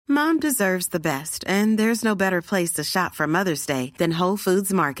Mom deserves the best, and there's no better place to shop for Mother's Day than Whole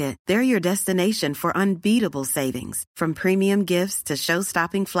Foods Market. They're your destination for unbeatable savings, from premium gifts to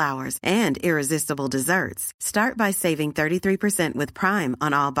show-stopping flowers and irresistible desserts. Start by saving 33% with Prime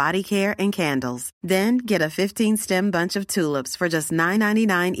on all body care and candles. Then get a 15-stem bunch of tulips for just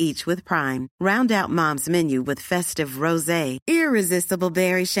 $9.99 each with Prime. Round out Mom's menu with festive rosé, irresistible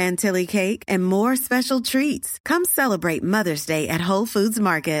berry chantilly cake, and more special treats. Come celebrate Mother's Day at Whole Foods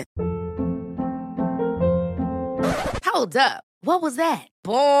Market. Hold up. What was that?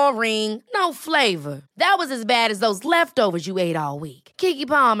 Boring. No flavor. That was as bad as those leftovers you ate all week. Keke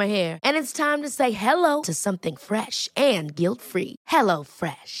Palmer here, and it's time to say hello to something fresh and guilt-free. Hello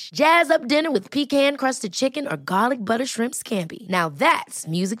Fresh. Jazz up dinner with pecan-crusted chicken or garlic butter shrimp scampi. Now that's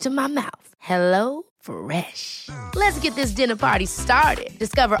music to my mouth. Hello Fresh. Let's get this dinner party started.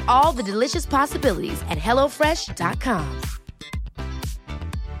 Discover all the delicious possibilities at hellofresh.com.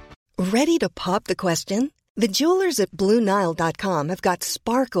 Ready to pop the question? The jewelers at BlueNile.com have got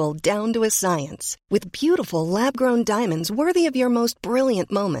sparkle down to a science with beautiful lab-grown diamonds worthy of your most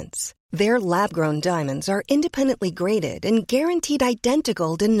brilliant moments. Their lab-grown diamonds are independently graded and guaranteed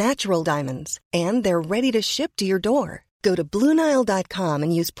identical to natural diamonds, and they're ready to ship to your door. Go to BlueNile.com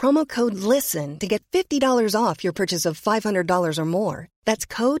and use promo code LISTEN to get $50 off your purchase of $500 or more. That's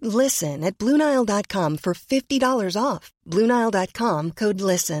code LISTEN at BlueNile.com for $50 off. BlueNile.com, code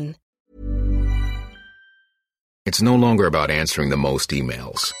LISTEN. It's no longer about answering the most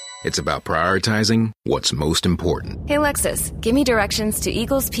emails. It's about prioritizing what's most important. Hey, Lexus, give me directions to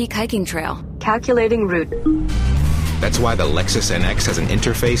Eagles Peak Hiking Trail. Calculating route. That's why the Lexus NX has an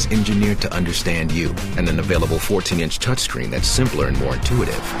interface engineered to understand you and an available 14-inch touchscreen that's simpler and more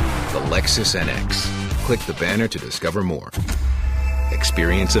intuitive. The Lexus NX. Click the banner to discover more.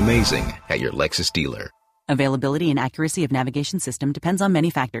 Experience amazing at your Lexus dealer. Availability and accuracy of navigation system depends on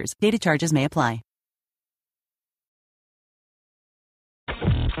many factors. Data charges may apply.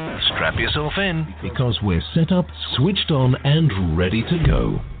 Strap yourself in, because we're set up, switched on, and ready to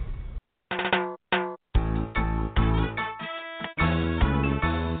go.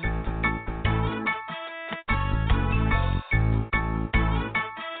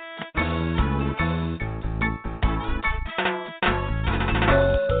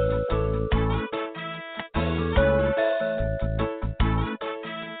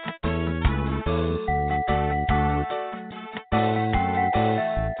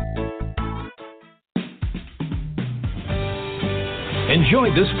 Enjoy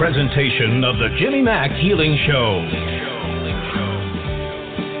this presentation of the Jimmy Mack Healing Show.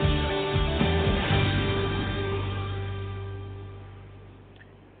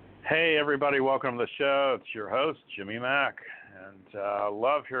 Hey everybody, welcome to the show. It's your host, Jimmy Mack, and I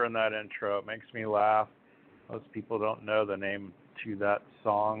love hearing that intro. It makes me laugh. Most people don't know the name to that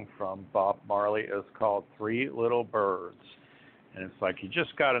song from Bob Marley. It's called Three Little Birds. And it's like, you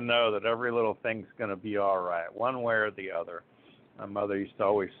just got to know that every little thing's going to be all right, one way or the other. My mother used to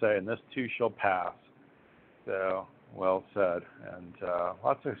always say, and this too shall pass. So, well said. And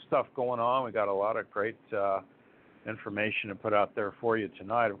lots of stuff going on. We got a lot of great information to put out there for you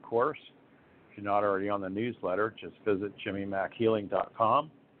tonight, of course. If you're not already on the newsletter, just visit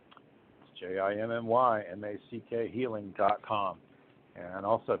jimmymackhealing.com. It's JIMMYMACK healing.com. And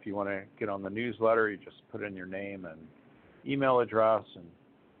also, if you want to get on the newsletter, you just put in your name and email address, and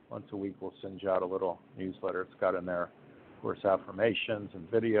once a week we'll send you out a little newsletter. It's got in there, of course, affirmations and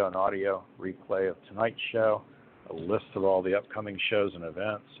video and audio replay of tonight's show, a list of all the upcoming shows and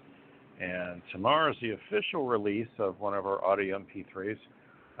events. And tomorrow is the official release of one of our audio MP3s.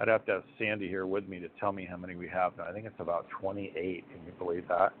 I'd have to have Sandy here with me to tell me how many we have now. I think it's about 28. Can you believe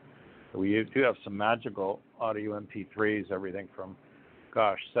that? We do have some magical audio MP3s, everything from,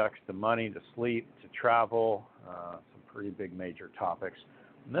 sex to money to sleep to travel, some pretty big major topics.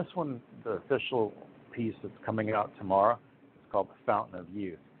 And this one, the official piece that's coming out tomorrow, is called The Fountain of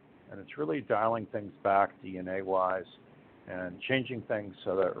Youth. And it's really dialing things back DNA-wise and changing things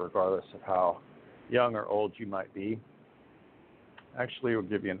so that regardless of how young or old you might be, actually it will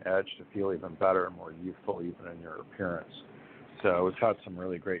give you an edge to feel even better and more youthful even in your appearance. So we've had some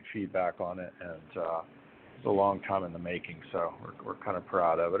really great feedback on it, and it's a long time in the making, so we're kind of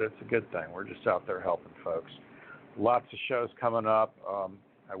proud of it. It's a good thing. We're just out there helping folks. Lots of shows coming up.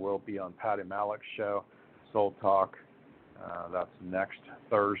 I will be on Patty Malik's show, Soul Talk. That's next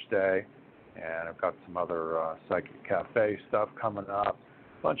Thursday. And I've got some other Psychic Cafe stuff coming up.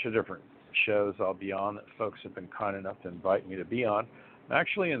 A bunch of different shows I'll be on that folks have been kind enough to invite me to be on. I'm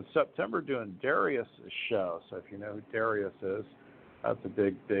actually in September doing Darius' show. So if you know who Darius is, that's a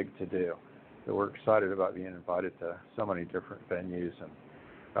big to-do. So we're excited about being invited to so many different venues and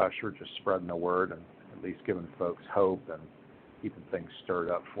gosh, we're just spreading the word and at least giving folks hope and keeping things stirred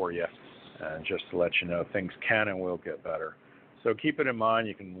up for you. And just to let you know, things can and will get better. So keep it in mind.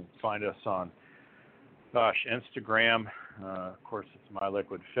 You can find us on, Instagram. Of course, it's My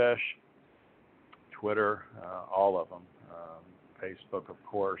Liquid Fish. Twitter, all of them. Facebook, of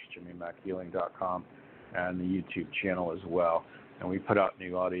course, JimmyMacHealing.com, and the YouTube channel as well. And we put out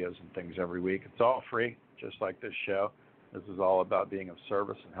new audios and things every week. It's all free, just like this show. This is all about being of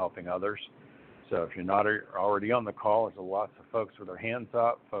service and helping others. So if you're not already on the call, there's lots of folks with their hands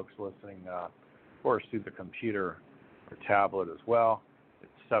up, folks listening, of course, through the computer or tablet as well.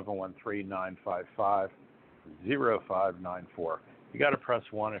 It's 713-955-0594. You got to press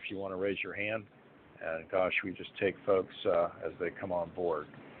 1 if you want to raise your hand. And, gosh, we just take folks as they come on board.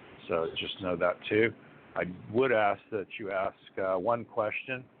 So just know that, too. I would ask that you ask one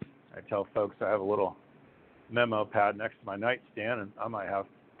question. I tell folks I have a little memo pad next to my nightstand, and I might have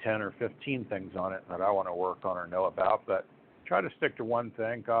 10 or 15 things on it that I want to work on or know about. But try to stick to one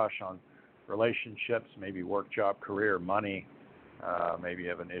thing. Gosh, on relationships, maybe work, job, career, money, maybe you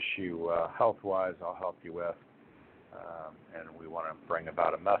have an issue health-wise, I'll help you with. And we want to bring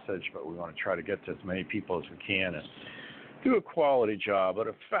about a message, but we want to try to get to as many people as we can and do a quality job, but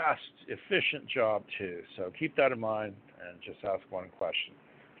a fast, efficient job too. So keep that in mind and just ask one question.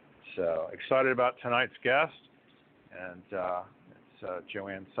 So excited about tonight's guest, and it's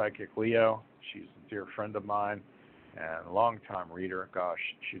Joanne Psychic Leo. She's a dear friend of mine and a longtime reader.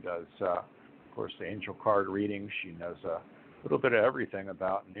 Gosh, she does, of course, the angel card reading. She knows a little bit of everything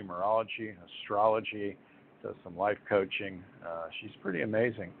about numerology, astrology, does some life coaching. She's pretty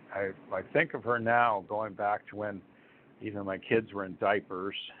amazing. I think of her now going back to when even my kids were in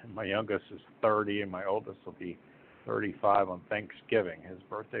diapers. My youngest is 30 and my oldest will be 35 on Thanksgiving. His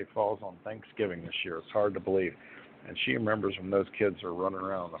birthday falls on Thanksgiving this year. It's hard to believe. And she remembers when those kids are running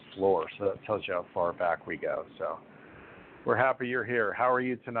around on the floor. So that tells you how far back we go. So we're happy you're here. How are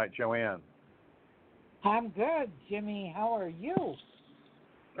you tonight, Joanne? I'm good, Jimmy. How are you?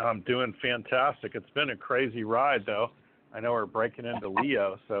 I'm doing fantastic. It's been a crazy ride, though. I know we're breaking into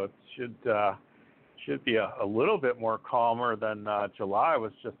Leo, so it should be a little bit more calmer than July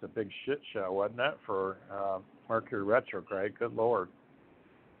was just a big shit show, wasn't it, for Mercury retrograde? Good Lord.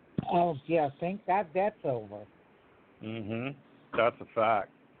 Oh, yeah, thank God that's over. That's a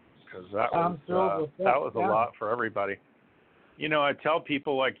fact, because that was a lot for everybody. You know, I tell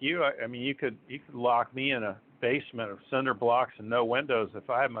people like you, I mean, you could lock me in a basement of cinder blocks and no windows.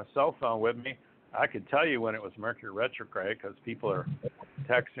 If I had my cell phone with me, I could tell you when it was Mercury retrograde, because people are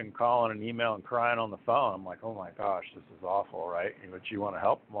texting, calling, and emailing, crying on the phone. I'm like, oh my gosh, this is awful, right? But you want to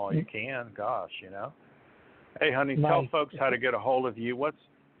help them all you can. Gosh, you know. Hey, honey, tell folks how to get a hold of you. What's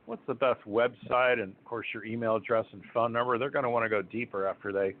the best website, and of course your email address and phone number? They're going to want to go deeper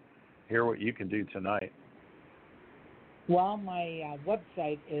after they hear what you can do tonight. Well, my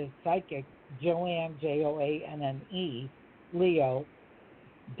website is psychic, Joanne, Joanne, Leo.com.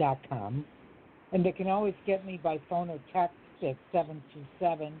 And they can always get me by phone or text at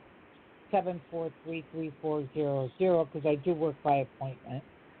 727-743-3400, because I do work by appointment.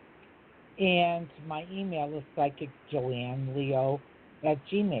 And my email is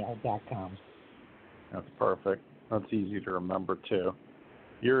psychicjoanneleo@gmail.com. That's perfect. That's easy to remember, too.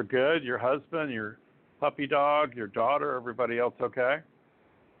 You're good? Your husband, your puppy dog, your daughter, everybody else okay?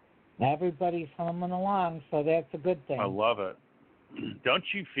 Everybody's humming along, so that's a good thing. I love it. Don't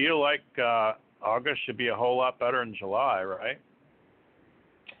you feel like August should be a whole lot better than July, right?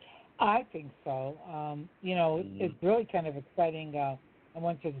 I think so. You know, it's really kind of exciting. I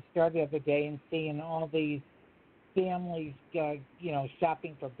went to the store the other day and seeing all these families, you know,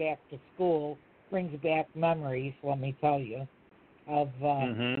 shopping for back to school brings back memories, let me tell you, of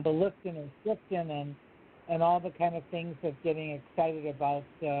the lifting and shifting and all the kind of things of getting excited about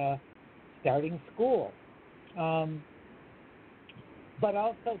starting school. But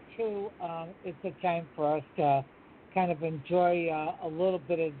also, too, it's a time for us to kind of enjoy a little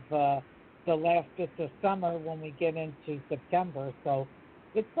bit of the last bits of summer when we get into September. So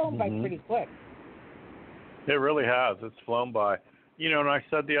it's going by pretty quick. It really has. It's flown by. You know, and I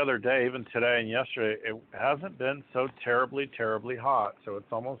said the other day, even today and yesterday, it hasn't been so terribly, terribly hot. So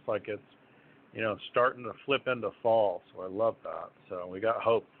it's almost like it's, you know, starting to flip into fall. So I love that. So we got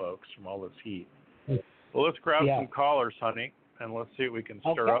hope, folks, from all this heat. Well, let's grab some callers, honey, and let's see what we can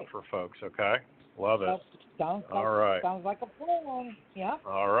stir up for folks, okay? Love it. Sounds like a plan. Yeah.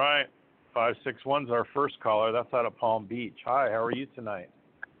 All right. 561's our first caller. That's out of Palm Beach. Hi, how are you tonight?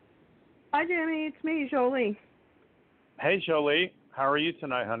 Hi, Jimmy. It's me, Jolie. Hey, Jolie. How are you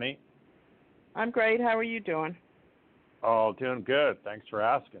tonight, honey? I'm great. How are you doing? Oh, doing good. Thanks for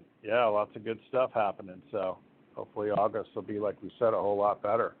asking. Yeah, lots of good stuff happening. So hopefully August will be, like we said, a whole lot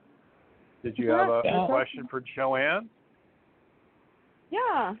better. Did you have a question for Joanne?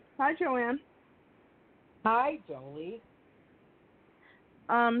 Yeah. Hi, Joanne. Hi, Jolie.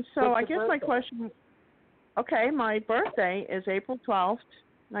 So I guess my question. Okay, my birthday is April 12th,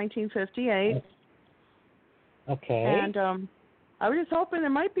 1958. Okay. And I was just hoping there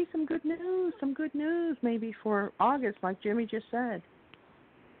might be some good news maybe for August, like Jimmy just said.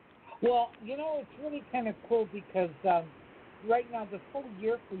 Well, it's really kind of cool because right now this whole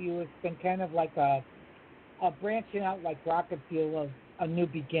year for you has been kind of like a branching out like rocket fuel of a new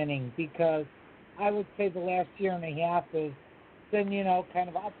beginning, because I would say the last year and a half has been, kind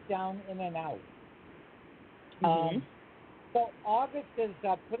of up, down, in and out. So August is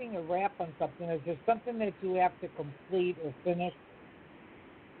putting a wrap on something. Is there something that you have to complete or finish?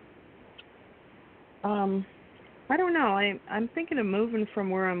 I don't know. I'm thinking of moving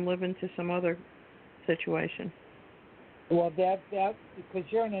from where I'm living to some other situation. Well, that because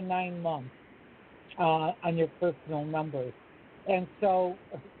you're in a 9 month on your personal numbers, and so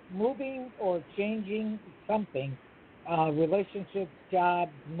moving or changing something, relationships,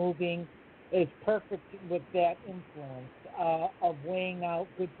 jobs, moving, is perfect with that influence of weighing out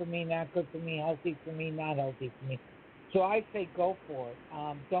good for me, not good for me, healthy for me, not healthy for me. So I say go for it.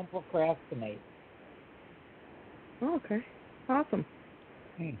 Don't procrastinate. Oh, okay. Awesome.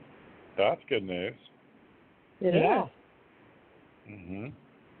 That's good news. It is.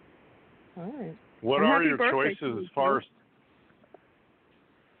 All right. What are your choices as far as...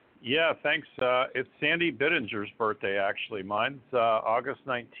 Yeah, thanks. It's Sandy Bittinger's birthday, actually. Mine's August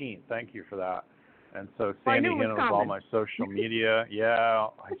 19th. Thank you for that. And so Sandy handles all my social media. Yeah,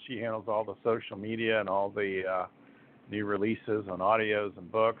 she handles all the social media and all the new releases on audios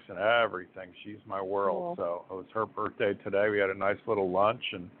and books and everything. She's my world. So it was her birthday today. We had a nice little lunch,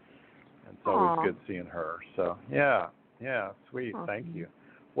 and it's always good seeing her. So, yeah, sweet. Awesome. Thank you.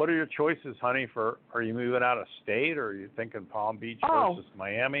 What are your choices, honey, are you moving out of state, or are you thinking Palm Beach versus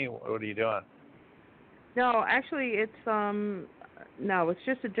Miami? What are you doing? No, actually it's it's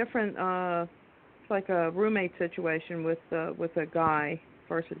just a different it's like a roommate situation with a guy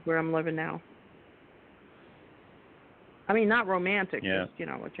versus where I'm living now. I mean, not romantic, just,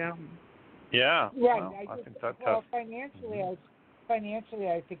 a gentleman. Yeah. Right. Well, I think that's financially,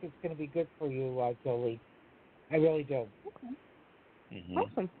 I think it's going to be good for you, Jolie. I really do. Okay.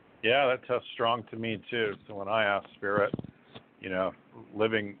 Awesome. Yeah, that sounds strong to me too. So when I ask Spirit,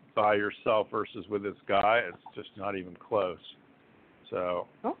 living by yourself versus with this guy, it's just not even close. So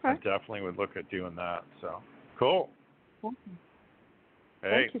I definitely would look at doing that. So cool. Okay. Hey,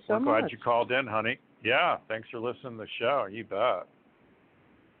 thank you so much. We're glad you called in, honey. Yeah, thanks for listening to the show. You bet.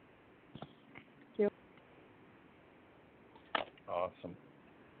 Thank you. Awesome.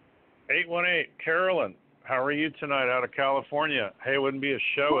 818, Carolyn. How are you tonight out of California? Hey, it wouldn't be a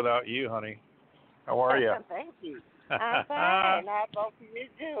show without you, honey. How are you? Thank you. I'm fine. How both of you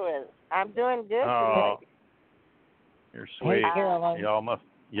doing? I'm doing good tonight. You're sweet. Hey, Carolyn. Y'all must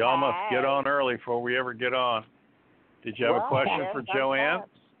get on early before we ever get on. Did you have a question for Joanne?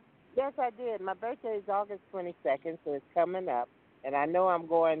 Yes, I did. My birthday is August 22nd, so it's coming up, and I know I'm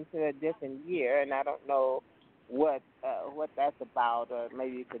going to a different year, and I don't know what that's about, or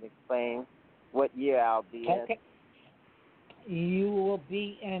maybe you can explain what year I'll be in. You will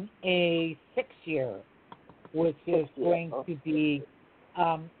be in a 6th year, which is going to be,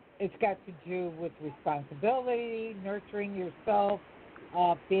 it's got to do with responsibility, nurturing yourself,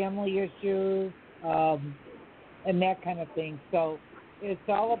 family issues, and that kind of thing. So it's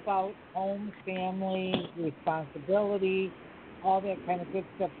all about home, family, responsibility, all that kind of good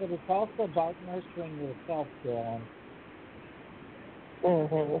stuff, but it's also about nurturing yourself, Carolyn.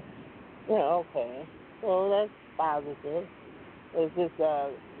 Yeah, okay. So that's positive. It's just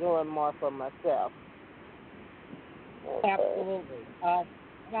doing more for myself. Okay. Absolutely.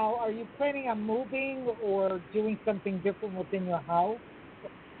 Now, are you planning on moving or doing something different within your house?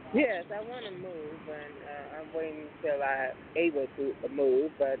 Yes, I want to move, and I'm waiting until I'm able to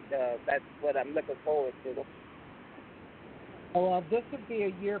move, but that's what I'm looking forward to. Well, this would be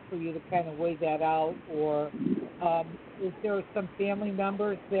a year for you to kind of weigh that out, or is there some family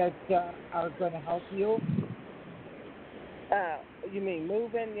members that are going to help you? You mean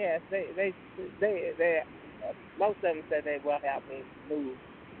moving? Yes, they most of them said they will help me move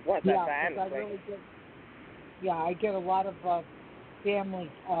once I find a place. I get a lot of family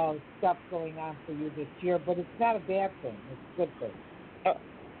stuff going on for you this year, but it's not a bad thing. It's a good thing.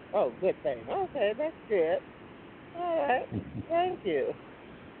 Oh, good thing. Okay, that's good. All right. Thank you.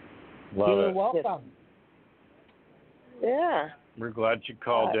 You're welcome. Yeah. We're glad you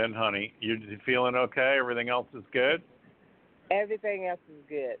called in, honey. You feeling okay? Everything else is good? Everything else is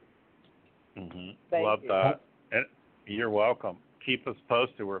good. Love you. that. And you're welcome. Keep us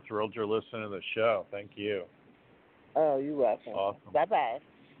posted. We're thrilled you're listening to the show. Thank you. Oh, you're welcome. Awesome. Bye-bye.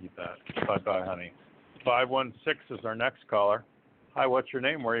 You bet. Bye-bye, honey. 516 is our next caller. Hi, what's your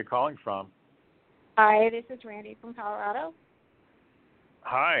name? Where are you calling from? Hi, this is Randy from Colorado.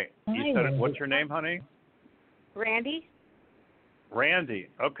 Hi. You said it. What's your name, honey? Randy? Randy.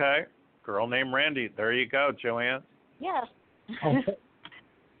 Okay. Girl named Randy. There you go, Joanne. Yeah.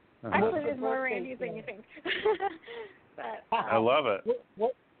 Actually, there's more Randys than you think. But, I love it.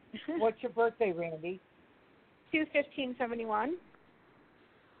 What's your birthday, Randy? 2/15/71.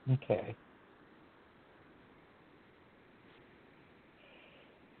 Okay.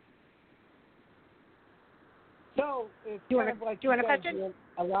 So it's do you kind of like do you want a question?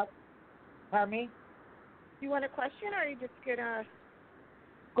 A lot. Pardon me? Do you want a question, or are you just gonna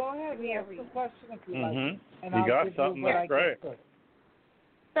go ahead? Ask a question if you like. And you I'll got give something. You what That's great.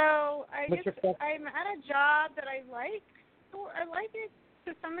 So I'm at a job that I like. I like it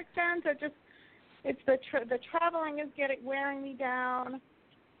to some extent. It's the traveling is wearing me down,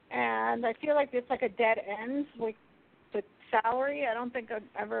 and I feel like it's like a dead end. Like the salary, I don't think I'm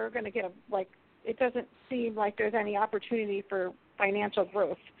ever going to get it doesn't seem like there's any opportunity for financial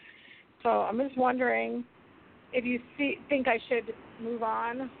growth. So I'm just wondering if you think I should move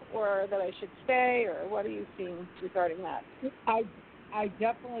on, or that I should stay, or what are you seeing regarding that? I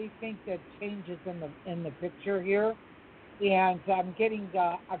definitely think that change is in the picture here, and I'm getting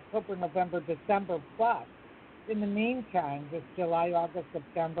October, November, December plus. In the meantime, this July, August,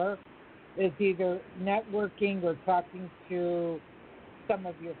 September is either networking or talking to some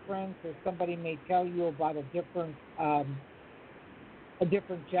of your friends, or somebody may tell you about a different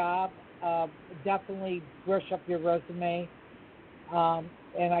job. Definitely brush up your resume,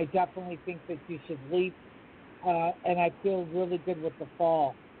 and I definitely think that you should leap. And I feel really good with the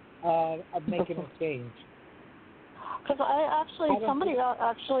fall of making a change. Because somebody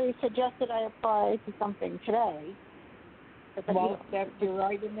actually suggested I apply to something today. Well, you're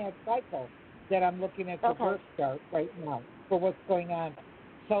right in that cycle that I'm looking at the birth chart right now for what's going on.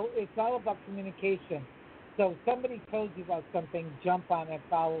 So it's all about communication. So if somebody told you about something, jump on it,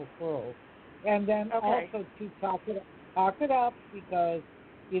 follow through. And then also to talk it up, because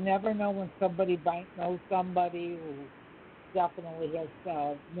you never know when somebody might know somebody who definitely has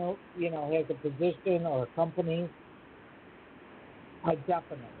has a position or a company.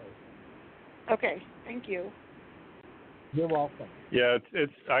 Definitely. Okay, thand you. You're welcome. Yeah,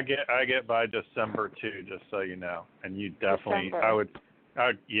 I get by December too, just so you know. And you definitely, December.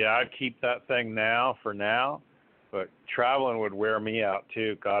 I'd keep that thing for now, but traveling would wear me out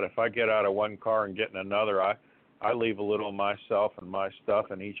too. God, if I get out of one car and get in another, I leave a little of myself and my stuff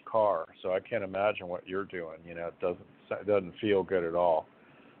in each car, so I can't imagine what you're doing. It doesn't feel good at all.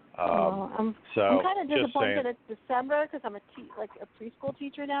 I'm kind of disappointed it's December, because I'm a preschool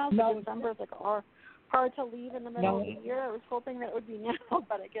teacher now. So December is hard to leave in the middle of the year. I was hoping that it would be now,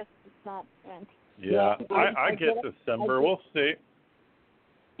 but I guess it's not. Yeah, I get December. We'll see.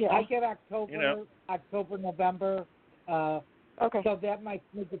 Yeah, I get October, November. So that might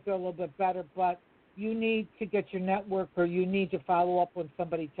make it feel a little bit better, but you need to get your network, or you need to follow up when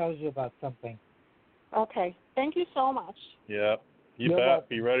somebody tells you about something. Okay. Thank you so much. Yeah. You bet. Welcome.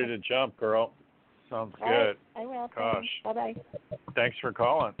 Be ready to jump, girl. Sounds All good. Right. I will. Gosh. Bye-bye. Thanks for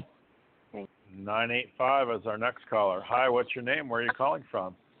calling. Thanks. 985 is our next caller. Hi, what's your name? Where are you calling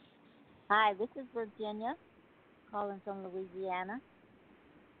from? Hi, this is Virginia, calling from Louisiana.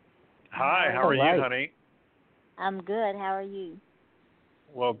 Hi, how are you, honey? I'm good. How are you?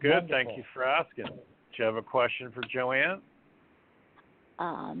 Well, good. Wonderful. Thank you for asking. Do you have a question for Joanne?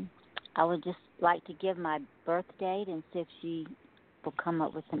 I would just like to give my birth date and see if she will come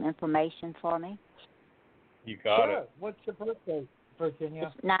up with some information for me. You got it. What's your birthday,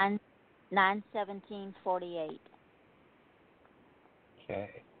 Virginia? It's 9/17/48.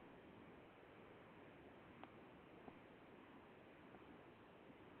 Okay.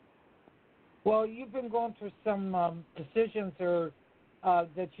 Well, you've been going through some decisions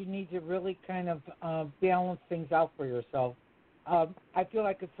that you need to really kind of balance things out for yourself. I feel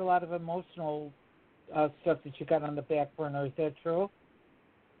like it's a lot of emotional stuff that you got on the back burner. Is that true?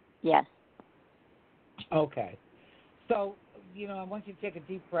 Yes. Okay. So, I want you to take a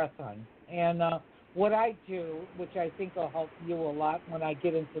deep breath on. And what I do, which I think will help you a lot when I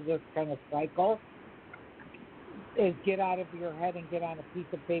get into this kind of cycle, is get out of your head and get on a piece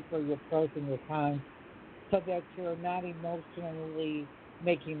of paper your pros and your cons, so that you're not emotionally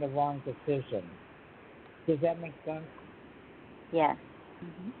making the wrong decision. Does that make sense? Yeah.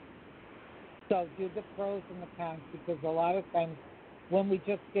 So do the pros and the cons, because a lot of times when we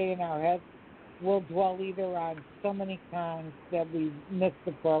just stay in our heads, we'll dwell either on so many cons that we miss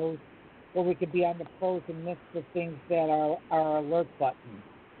the pros, or we could be on the pros and miss the things that are our alert buttons.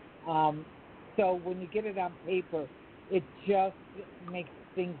 So when you get it on paper, it just makes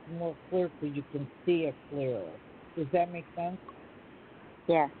things more clear so you can see it clearer. Does that make sense?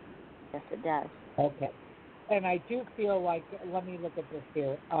 Yeah. Yes, it does. Okay. And I do feel like, let me look at this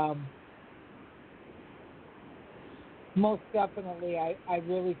here. Most definitely, I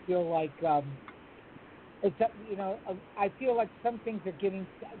really feel like, it's, I feel like some things are getting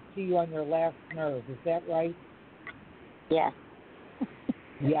to you on your last nerve. Is that right? Yeah.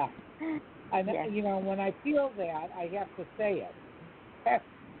 Yeah. And, yeah. When I feel that, I have to say it. Yeah.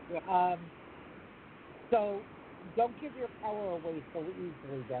 So don't give your power away so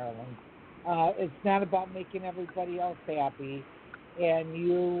easily, darling. It's not about making everybody else happy and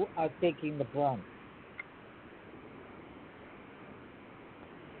you taking the brunt.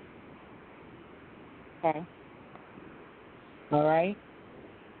 Okay. All right?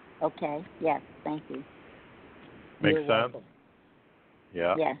 Okay. Yes. Thank you. Makes You're sense? welcome.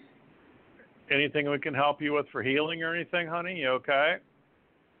 Yeah. Yes. Anything we can help you with for healing or anything, honey? You okay?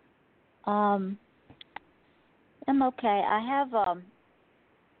 I'm okay. I have a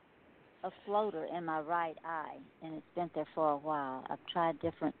floater in my right eye, and it's been there for a while. I've tried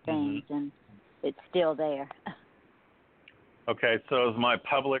different things, and it's still there. Okay, so as my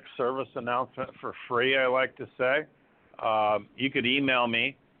public service announcement for free, I like to say, you could email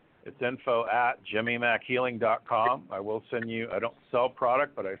me. It's info@jimmymachealing.com. I will send you, I don't sell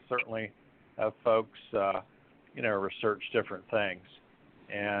product, but I certainly have folks, research different things.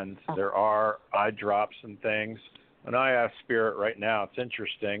 And there are eye drops and things. When I ask Spirit right now, it's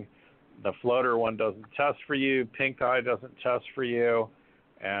interesting. The floater one doesn't test for you. Pink eye doesn't test for you.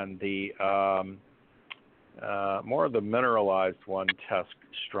 And the more of the mineralized one tests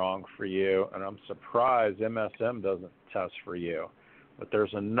strong for you. And I'm surprised MSM doesn't test for you. But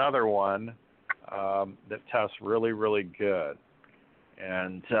there's another one that tests really, really good.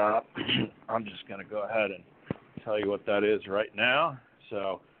 And I'm just going to go ahead and tell you what that is right now.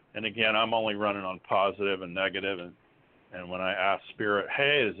 So, and again, I'm only running on positive and negative. And when I ask Spirit,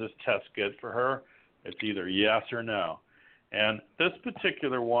 hey, is this test good for her? It's either yes or no. And this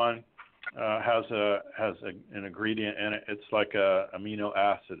particular one has an ingredient in it. It's like a amino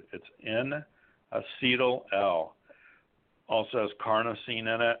acid. It's N-acetyl L. Also has carnosine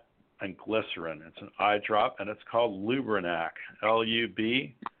in it and glycerin. It's an eye drop, and it's called Lubrinac,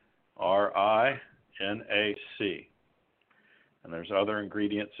 Lubrinac. And there's other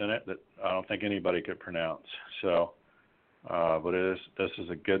ingredients in it that I don't think anybody could pronounce. So, but this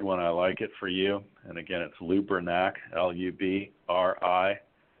is a good one. I like it for you. And again, it's Lubrinac, Lubrinac,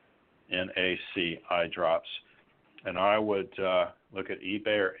 eye drops. And I would look at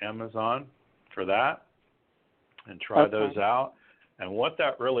eBay or Amazon for that and try those out. And what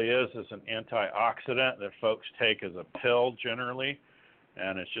that really is an antioxidant that folks take as a pill generally,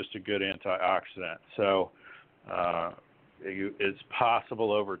 and it's just a good antioxidant. So it's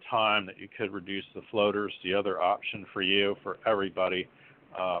possible over time that you could reduce the floaters. The other option for you, for everybody,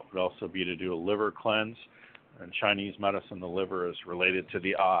 would also be to do a liver cleanse. In Chinese medicine, the liver is related to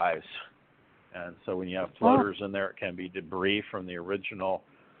the eyes. And so when you have floaters in there, it can be debris from the original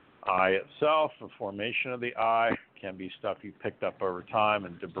eye itself, the formation of the eye. Can be stuff you picked up over time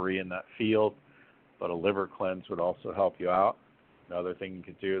and debris in that field. But a liver cleanse would also help you out. Another thing you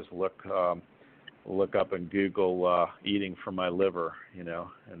could do is look up and Google eating from my liver, in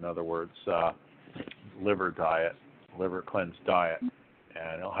other words, liver diet, liver cleanse diet.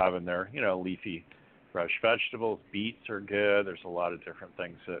 And it'll have in there, leafy fresh vegetables. Beets are good. There's a lot of different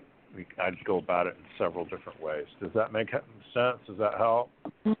things that I'd go about it in several different ways. Does that make sense? Does that help?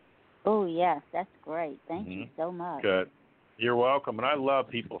 Oh, yes, that's great. Thank you so much. Good. You're welcome. And I love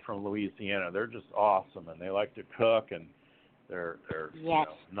people from Louisiana. They're just awesome, and they like to cook, and they're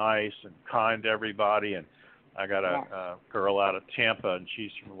nice and kind to everybody. And I got a girl out of Tampa, and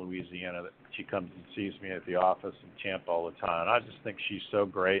she's from Louisiana. She comes and sees me at the office in Tampa all the time. And I just think she's so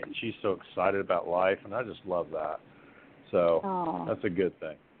great, and she's so excited about life, and I just love that. So that's a good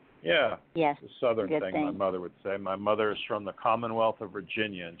thing. Yeah. Yes. It's a Southern thing, my mother would say. My mother is from the Commonwealth of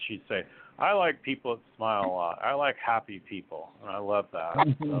Virginia, and she'd say, I like people that smile a lot. I like happy people, and I love that.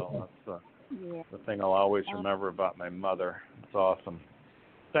 So that's the thing I'll always remember about my mother. It's awesome.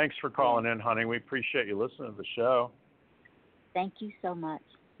 Thanks for calling in, honey. We appreciate you listening to the show. Thank you so much.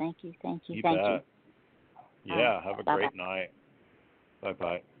 Thank you. You bet. Yeah, have a great night.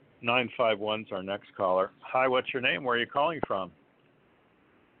 Bye-bye. 951's our next caller. Hi, what's your name? Where are you calling from?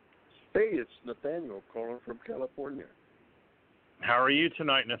 Hey, it's Nathaniel calling from California. How are you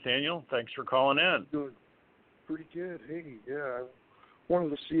tonight, Nathaniel? Thanks for calling in. Doing pretty good. Hey, yeah, I wanted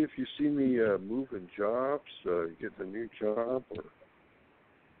to see if you see me moving jobs, getting a new job. Or...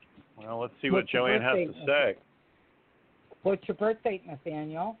 Well, let's see what Joanne has to say. What's your birthday,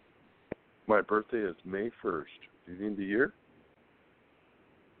 Nathaniel? My birthday is May 1st. Do you need the year?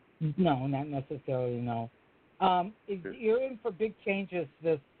 No, not necessarily, no. You're in for big changes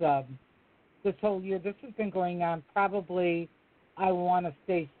this whole year. This has been going on probably, I want to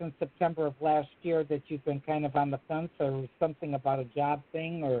say, since September of last year, that you've been kind of on the fence or something about a job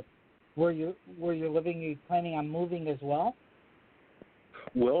thing, or where you're living. Are you planning on moving as well?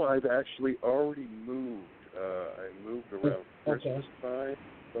 Well, I've actually already moved. I moved around Christmas time.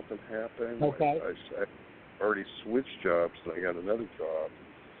 Something happened. Okay. I already switched jobs, and I got another job.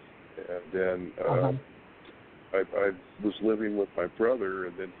 And then I was living with my brother,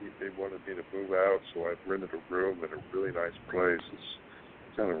 and then they wanted me to move out, so I rented a room in a really nice place.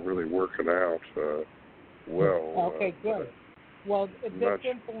 It's kind of really working out well. Okay, good. Well, this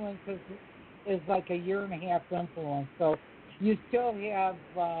influence is like a year and a half influence, so you still have.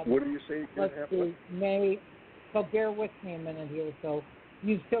 What do you say? Let's see, May. So bear with me a minute here. So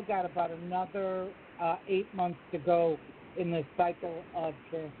you've still got about another 8 months to go in this cycle of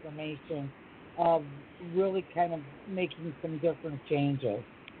transformation, of really kind of making some different changes.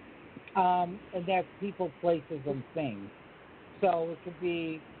 And that's people, places, and things. So it could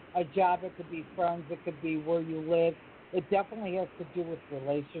be a job, it could be friends, it could be where you live. It definitely has to do with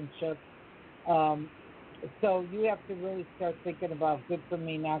relationships. So you have to really start thinking about good for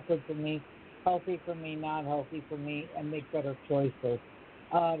me, not good for me, healthy for me, not healthy for me, and make better choices.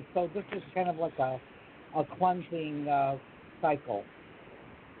 So this is kind of like a cleansing cycle.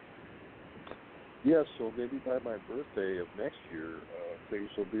 Yeah, so maybe by my birthday of next year, things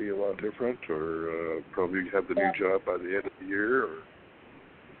will be a lot different, or probably have the new job by the end of the year. Or...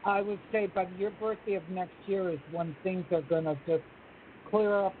 I would say by your birthday of next year is when things are going to just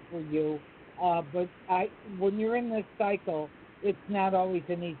clear up for you. But when you're in this cycle, it's not always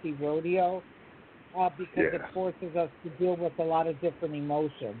an easy rodeo because it forces us to deal with a lot of different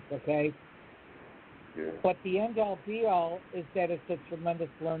emotions, okay? Yeah. But the end-all, be-all is that it's a tremendous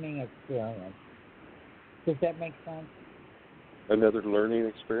learning experience. Does that make sense? Another learning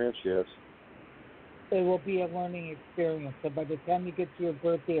experience, yes. It will be a learning experience. So by the time you get to your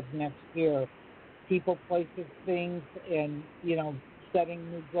birthday of next year, people, places, things, and,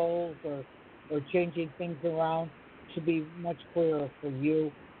 setting new goals or changing things around should be much clearer for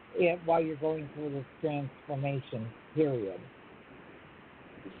you while you're going through this transformation period.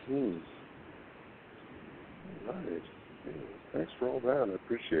 Mm-hmm. Right. Thanks for all that. I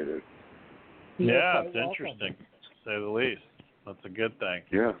appreciate it. Yeah, it's interesting, to say the least. That's a good thing.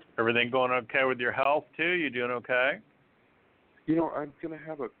 Yeah. Everything going okay with your health, too? You doing okay? I'm going to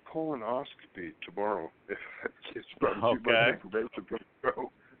have a colonoscopy tomorrow. It's probably too much information to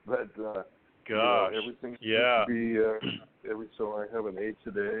go. But, gosh. Everything seems to be, so I have an 8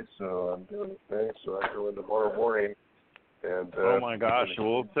 today, so I'm doing okay. So I go in tomorrow morning. And, oh my gosh!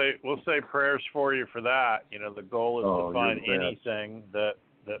 We'll say prayers for you for that. The goal is to find anything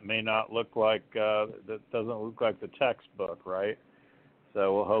that may not look like that doesn't look like the textbook, right?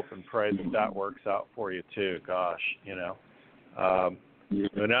 So we'll hope and pray that works out for you too. Gosh,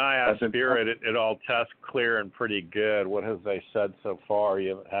 When I ask Spirit, it all tests clear and pretty good. What have they said so far? You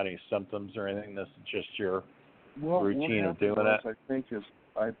haven't had any symptoms or anything. This is just your routine of doing it. I think is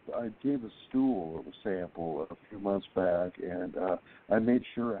I gave a stool sample a few months back, and I made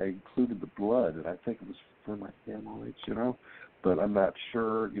sure I included the blood, and I think it was for my hemorrhoids, but I'm not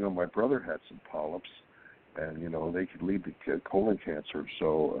sure. My brother had some polyps, and they could lead to colon cancer.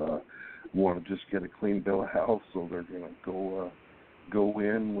 So want to just get a clean bill of health, so they're going to go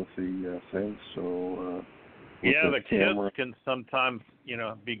in with the thing. So the kits can sometimes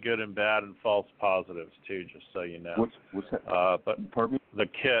be good and bad and false positives too. Just so you know. What's that? But pardon me? The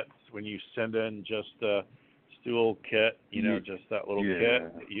kits, when you send in just a stool kit, just that little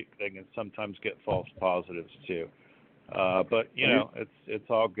kit, they can sometimes get false positives too. But it's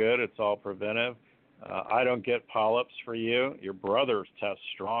all good. It's all preventive. I don't get polyps for you. Your brothers test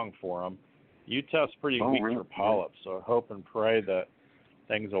strong for them. You test pretty weak for polyps. So I hope and pray that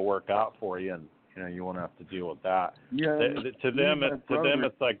things will work out for you, and you won't have to deal with that. Yeah. To them,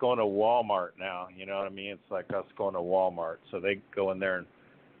 it's like going to Walmart now. You know what I mean? It's like us going to Walmart. So they go in there and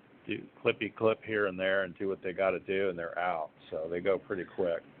do clippy clip here and there and do what they got to do, and they're out. So they go pretty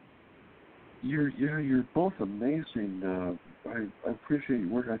quick. You're both amazing. I appreciate your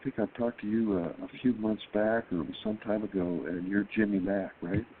work. I think I talked to you a few months back, or it was some time ago, and you're Jimmy Mack,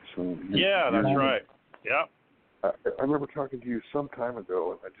 right? So that's right. Yep. I remember talking to you some time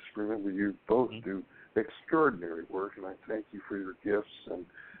ago, and I just remember you both do extraordinary work, and I thank you for your gifts and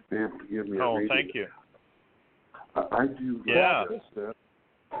being able to give me a radio. Thank you. I do. Yeah.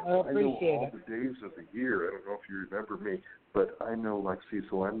 I appreciate all the days of the year. I don't know if you remember me, but I know, like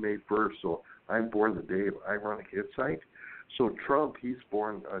Cecil, I'm May 1st, so I'm born the day of ironic insight. So Trump, he's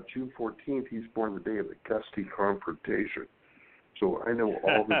born June 14th. He's born the day of the gusty confrontation. So I know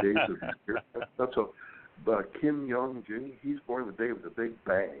all the days of the year. That's a. Kim Jong-un, he's born the day of the Big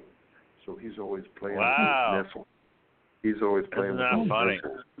Bang. So he's always playing with missiles. He's always playing with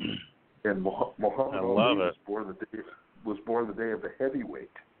missiles. And Muhammad Ali was born the day of the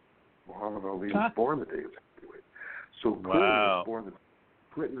heavyweight. Muhammad Ali was born the day of the heavyweight. So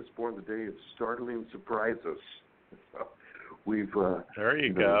Clinton is born the day of startling surprises. So there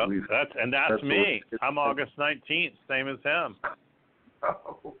you go. That's me. I'm August 19th, same as him.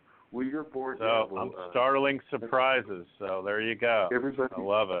 Oh, well, you're born. So I'm startling surprises. So there you go. I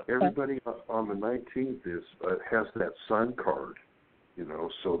love it. Everybody on the 19th has that sun card.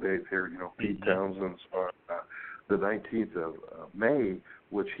 So they're Pete Townsend's on the 19th of May,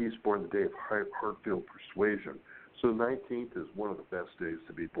 which he's born the day of Heartfield Persuasion. So the 19th is one of the best days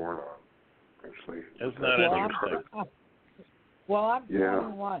to be born on, actually. Isn't that interesting? Well, I'm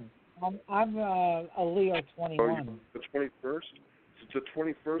 21. I'm a Leo 21. The 21st? The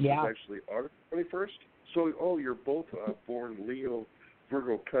 21st is actually August 21st? So, you're both born Leo,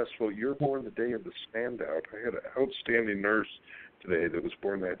 Virgo, Cusp. Well, you're born the day of the standout. I had an outstanding nurse today that was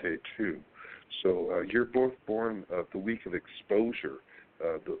born that day, too. So you're both born the week of exposure,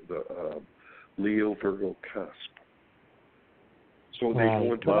 the Leo, Virgo, Cusp. So they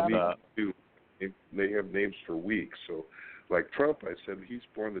go into a week, too. They have names for weeks. So, like Trump, I said, he's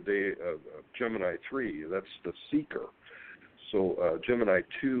born the day of Gemini 3. That's the seeker. So Gemini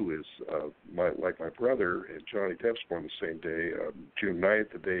 2 is like my brother, and Johnny Depp's born the same day, June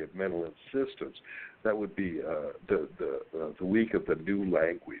 9th, the day of mental insistence. That would be the week of the new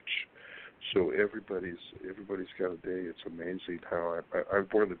language. So everybody's got a day. It's amazing how I'm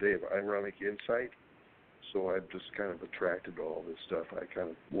born the day of ironic insight. So I'm just kind of attracted to all this stuff. I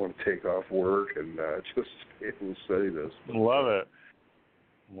kind of want to take off work and just be able to study this. Love it.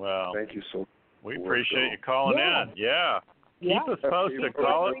 Well, thank you so much. We appreciate you calling in. Yeah. Keep us posted.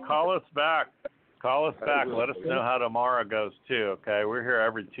 Call us back. Call us back. Let us know how tomorrow goes, too, okay? We're here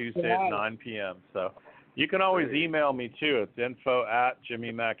every Tuesday at 9 p.m. So you can always email me, too. It's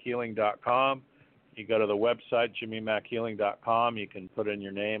info@jimmymachealing.com. You go to the website, jimmymachealing.com. You can put in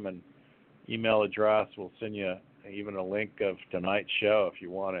your name and email address. We'll send you even a link of tonight's show if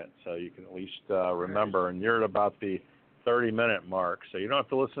you want it, so you can at least remember. And you're at about the 30-minute mark, so you don't have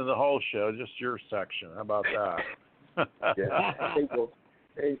to listen to the whole show, just your section. How about that?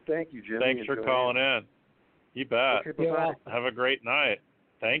 Hey, thank you, Jimmy. Thanks for calling in. You bet. Okay, bye-bye. Have a great night.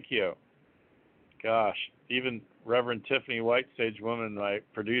 Thank you. Gosh, even Reverend Tiffany Whitestage Woman, my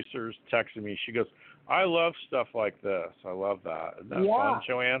producer's texting me. She goes, I love stuff like this. I love that. Isn't that fun,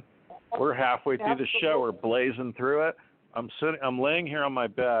 Joanne? We're halfway through the show. We're blazing through it. I'm laying here on my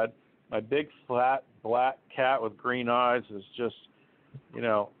bed. My big, flat, black cat with green eyes is just,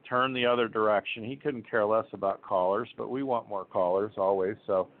 turned the other direction. He couldn't care less about callers, but we want more callers always.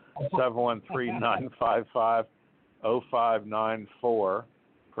 So 713-955-0594.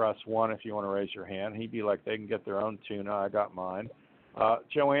 Press 1 if you want to raise your hand. He'd be like, they can get their own tuna. I got mine.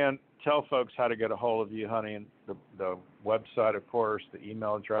 Joanne, tell folks how to get a hold of you, honey, and the website, of course, the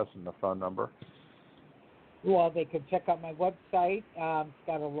email address, and the phone number. Well, they can check out my website. It's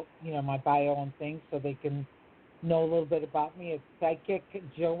got my bio and things, so they can know a little bit about me. It's Psychic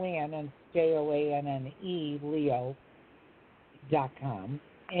Joanne, and Joanne Leo.com.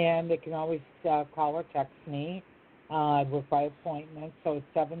 And they can always call or text me. I work by appointment, so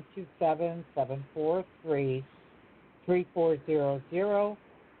it's 727-743-3400.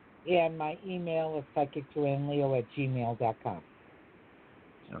 And my email is psychicjoanneleo@gmail.com.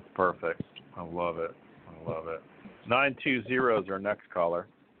 That's perfect. I love it. 920 is our next caller.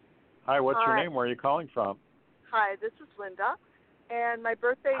 Hi, what's your name? Where are you calling from? Hi, this is Linda, and my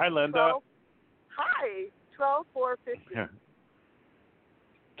birthday is 12/4/50.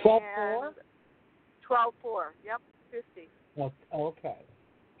 12/4? 12/4, yep, 50. Okay.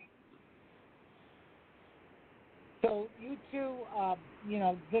 So you two,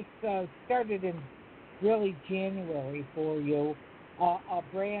 this started in really January for you. A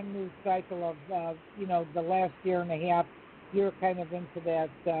brand new cycle of, the last year and a half. You're kind of into that.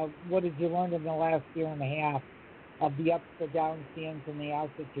 What did you learn in the last year and a half of the ups, the downs, the ins, and the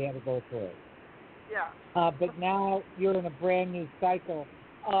outs that you had to go through? Yeah. But now you're in a brand new cycle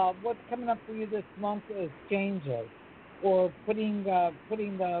what's coming up for you this month is changes, or putting the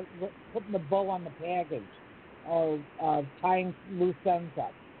bow on the package, or tying loose ends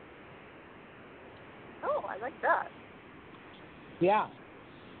up. Oh, I like that. Yeah.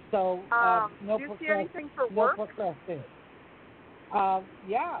 So no do you see anything for work? No procrastination.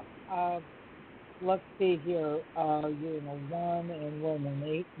 Yeah. Let's see here. You're in a 1 and we're in an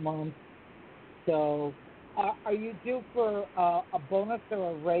 8 month. So, are you due for a bonus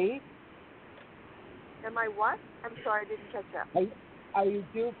or a raise? Am I what? I'm sorry, I didn't catch that. Are you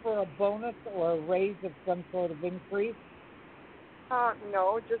due for a bonus or a raise of some sort of increase?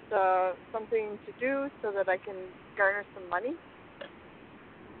 No, just something to do so that I can garner some money.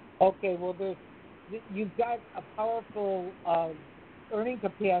 Okay, well, you've got a powerful earning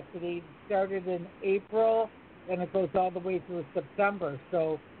capacity. Started in April, and it goes all the way through September.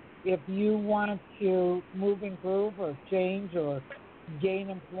 So if you want to move and groove or change or gain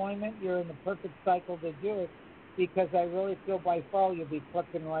employment, you're in the perfect cycle to do it, because I really feel by fall you'll be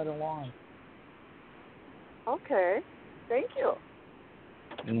clicking right along. Okay, thank you.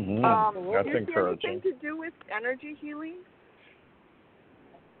 Mm-hmm. That's encouraging. Do you see anything to do with energy healing?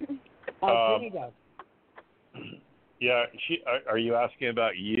 Jenny does. Yeah, are you asking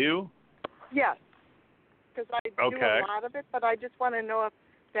about you? Yes, because I do Okay. a lot of it, but I just want to know if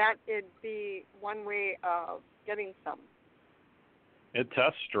that would be one way of getting some. It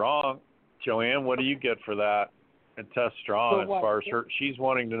tests strong. Joanne, what do you get for that? It tests strong as far as she's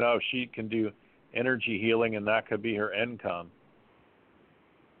wanting to know if she can do energy healing, and that could be her income.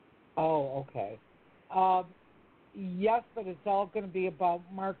 Oh, okay. Yes, but it's all going to be about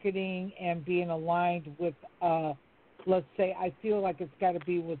marketing and being aligned with, let's say, I feel like it's got to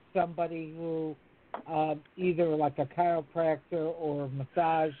be with somebody who, either like a chiropractor or a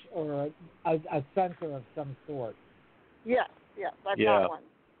massage or a center of some sort. Yes, that's Yeah. that one.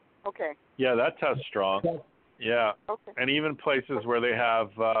 Okay. Yeah, that tests strong. Yeah. Okay. And even places where they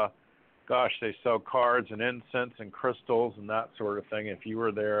have, they sell cards and incense and crystals and that sort of thing. If you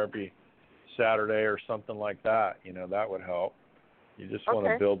were there every Saturday or something like that, that would help. You just want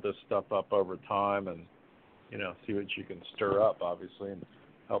to build this stuff up over time and, see what you can stir up, obviously, and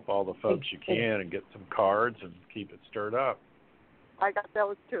help all the folks you can and get some cards and keep it stirred up. I got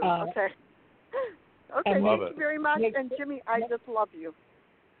those too. Okay. Okay, Love thank it. you very much. And Jimmy, I just love you.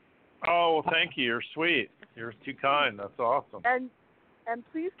 Oh, well, thank you. You're sweet. You're too kind. That's awesome. And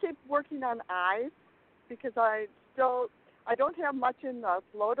please keep working on eyes, because I don't have much in the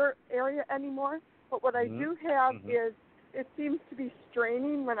floater area anymore. But what I do have is it seems to be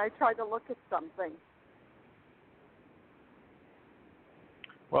straining when I try to look at something.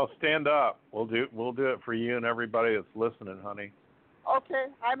 Well, stand up. We'll do it for you and everybody that's listening, honey. Okay,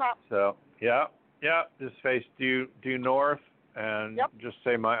 I'm up. So yeah. Just face due north, and just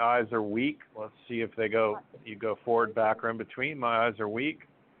say my eyes are weak. Let's see if you go forward, back, or in between. My eyes are weak.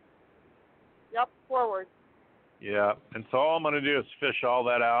 Yep, forward. Yeah, and so all I'm going to do is fish all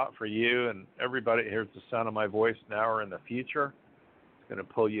that out for you and everybody that hears the sound of my voice now or in the future. It's going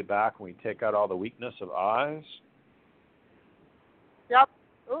to pull you back when we take out all the weakness of eyes. Yep.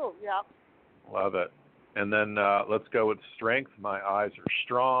 Ooh, yep. Love it. And then let's go with strength. My eyes are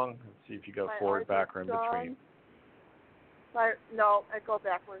strong. Let's see if you go forward, back, or in between. No, I go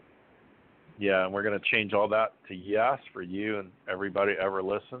backwards. Yeah, and we're going to change all that to yes for you and everybody ever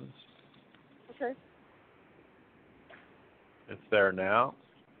listens. Okay. It's there now.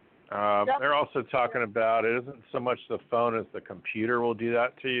 They're also talking about it isn't so much the phone as the computer will do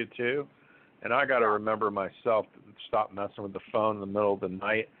that to you too. And I got to remember myself to stop messing with the phone in the middle of the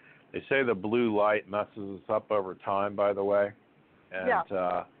night. They say the blue light messes us up over time, by the way. And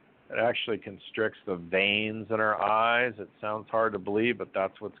it actually constricts the veins in our eyes. It sounds hard to believe, but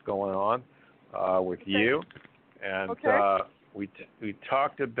that's what's going on with you. And we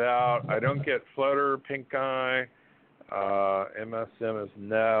talked about, I don't get floater, pink eye. MSM is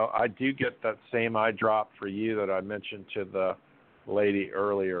no. I do get that same eye drop for you that I mentioned to the lady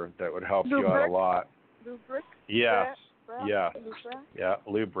earlier that would help you out a lot. Lubric? Yes. Yes. Yeah,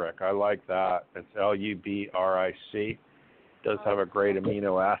 Lubric. I like that. It's Lubric. It does have a great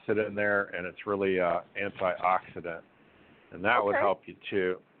amino acid in there, and it's really antioxidant. And that would help you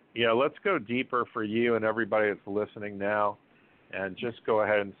too. Yeah, let's go deeper for you and everybody that's listening now. And just go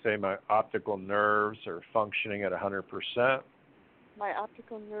ahead and say my optical nerves are functioning at 100%. My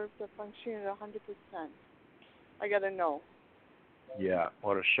optical nerves are functioning at 100%. I got to know. Yeah,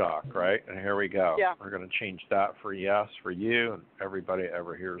 what a shock, right? And here we go. Yeah. We're going to change that for yes for you and everybody that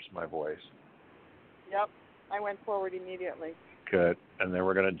ever hears my voice. Yep, I went forward immediately. Good. And then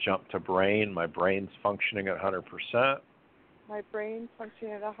we're going to jump to brain. My brain's functioning at 100%. my brain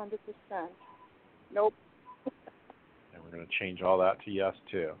functioning at 100%. Nope. And we're going to change all that to yes,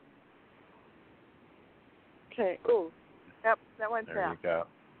 too. Okay. Ooh. Yep, that went There fast. you go.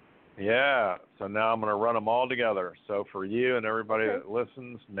 Yeah. So now I'm going to run them all together. So for you and everybody that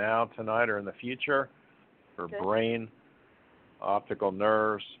listens now, tonight, or in the future, for brain, optical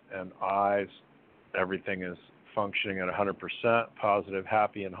nerves, and eyes, everything is functioning at 100%, positive,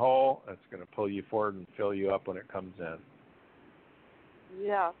 happy, and whole. It's going to pull you forward and fill you up when it comes in.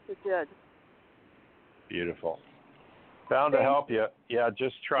 Yes, it did. Beautiful. Bound to help you. Yeah,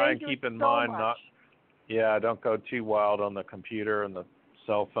 just try and keep in mind don't go too wild on the computer and the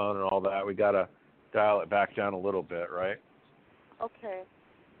cell phone and all that. We got to dial it back down a little bit, right? Okay.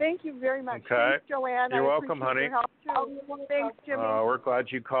 Thank you very much. Okay. Thanks, Joanne. You're welcome, honey. Your help too. Thanks, Jimmy. We're glad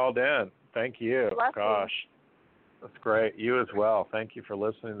you called in. Thank you. Bless Gosh, that's great. You as well. Thank you for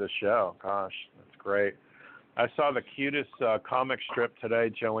listening to the show. Gosh, that's great. I saw the cutest comic strip today,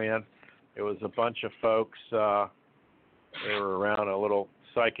 Joanne. It was a bunch of folks. They were around a little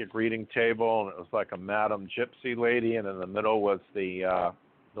psychic reading table, and it was like a Madam Gypsy lady, and in the middle was the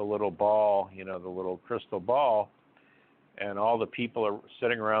little ball, the little crystal ball, and all the people are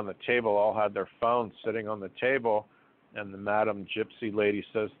sitting around the table all had their phones sitting on the table, and the Madam Gypsy lady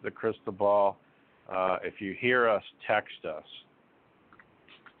says to the crystal ball, if you hear us, text us.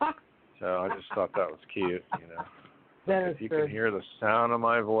 So I just thought that was cute, If you can hear the sound of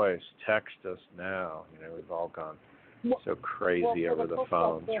my voice, text us now. We've all gone so crazy over the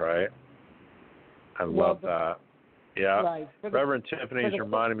phones, right? I love that. Yeah. Right. Reverend Tiffany's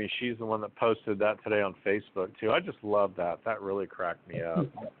reminded me she's the one that posted that today on Facebook, too. I just love that. That really cracked me up.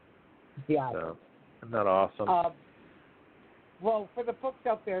 Yeah. So, isn't that awesome? Well, for the folks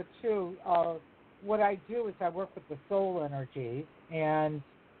out there, too, what I do is I work with the soul energy, and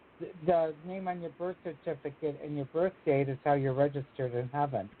the name on your birth certificate and your birth date is how you're registered in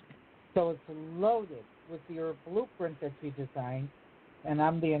heaven. So it's loaded with your blueprint that you designed, and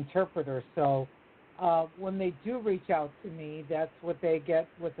I'm the interpreter. So when they do reach out to me, that's what they get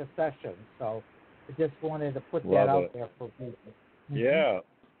with the session. So I just wanted to put that out there for people. Mm-hmm. Yeah,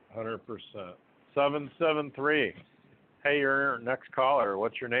 100%. 773. Hey, you're next caller.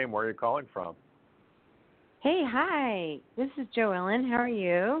 What's your name? Where are you calling from? Hey, hi. This is Joellen. How are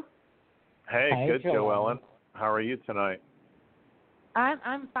you? Hey, hi, good, Joellen. How are you tonight?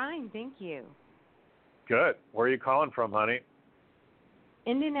 I'm fine, thank you. Good. Where are you calling from, honey?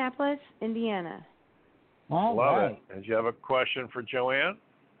 Indianapolis, Indiana. All Love right. it. Did you have a question for Joanne?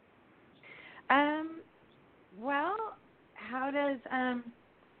 Well, how does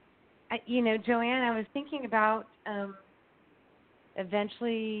Joanne, I was thinking about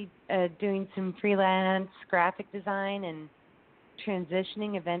eventually doing some freelance graphic design and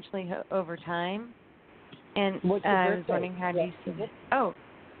transitioning eventually over time. And I was wondering how do you see it? Oh,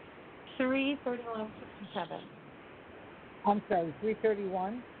 3/31/67. I'm sorry,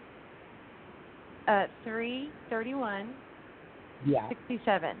 3/31? 3/31. Yeah.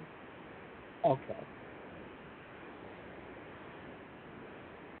 67. Okay.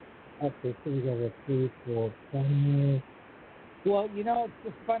 Okay, so we got a 3, 4, 5. Well,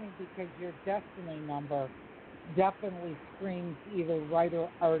 it's funny because your destiny number definitely screams either writer,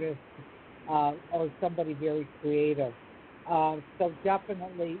 artist, or somebody very creative. So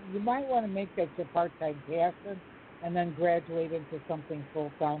definitely, you might want to make that your part-time passion and then graduate into something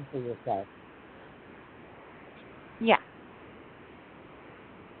full-time for yourself. Yeah.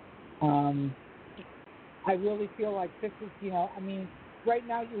 I really feel like this is, right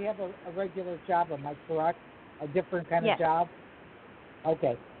now you have a regular job, am I correct? A different kind of job?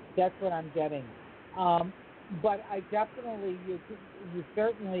 Okay, that's what I'm getting. But I definitely, you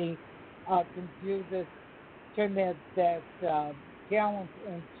certainly can do this, turn that talent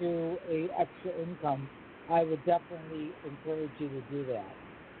into a extra income. I would definitely encourage you to do that.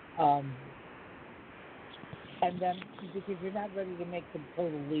 And then, because you're not ready to make the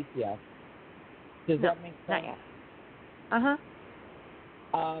total leap yet. Does that make sense? Not yet. Uh-huh.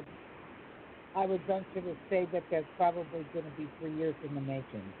 I would venture to say that that's probably going to be 3 years in the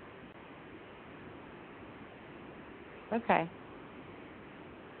making. Okay.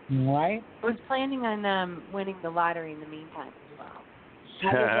 Right? I was planning on winning the lottery in the meantime as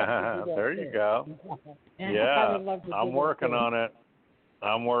well. There you go. Yeah, I'm working on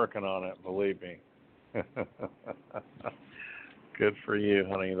it. Believe me. Good for you,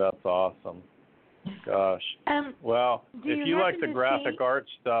 honey. That's awesome. Gosh. Well, if you like the graphic art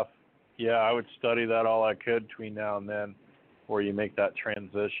stuff, I would study that all I could between now and then before you make that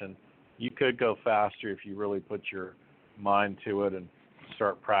transition. You could go faster if you really put your mind to it and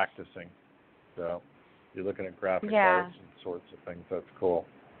start practicing. So You're looking at graphic Yeah. arts and sorts of things. That's cool.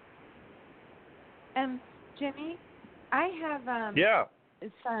 Jimmy, I have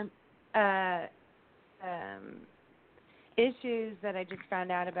some issues that I just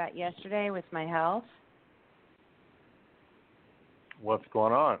found out about yesterday with my health. What's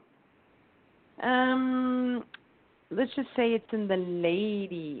going on? Let's just say it's in the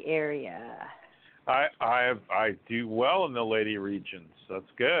lady area. I do well in the lady regions.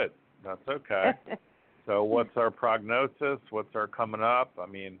 That's good. That's okay. So what's our prognosis? What's our coming up? I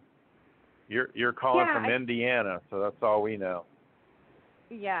mean, you're calling from Indiana, so that's all we know.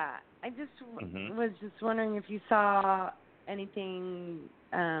 Yeah, I just was just wondering if you saw anything.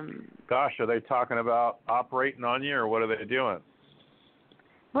 Gosh, are they talking about operating on you, or what are they doing?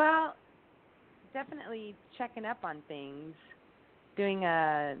 Well, definitely checking up on things, doing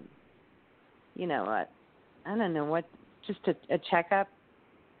I don't know what, just a checkup.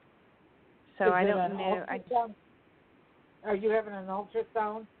 So I don't know. Are you having an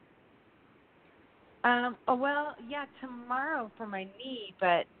ultrasound? Well, yeah, tomorrow for my knee,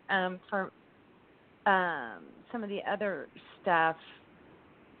 but for some of the other stuff,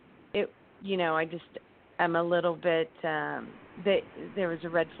 I'm a little bit. There was a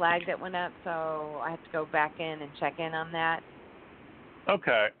red flag that went up, so I have to go back in and check in on that.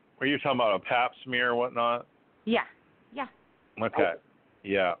 Okay. Were you talking about a pap smear or whatnot? Yeah. Okay.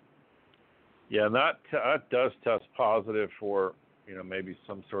 Yeah. Yeah, and that does test positive for, maybe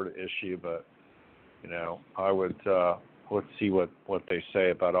some sort of issue, but, I would, let's see what they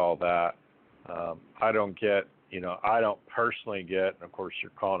say about all that. I don't personally get, and of course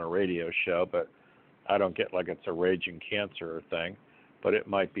you're calling a radio show, but I don't get like it's a raging cancer thing, but it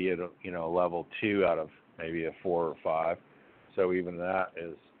might be at a, level 2 out of maybe a 4 or 5. So even that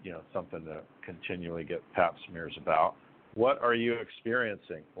is, something to continually get pap smears about. What are you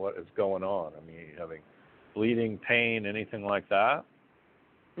experiencing? What is going on? I mean, are you having bleeding, pain, anything like that?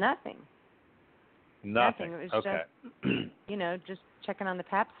 Nothing. It was okay. Just, just checking on the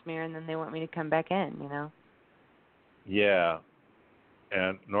pap smear, and then they want me to come back in, Yeah.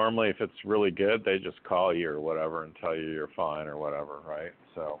 And normally if it's really good, they just call you or whatever and tell you you're fine or whatever, right?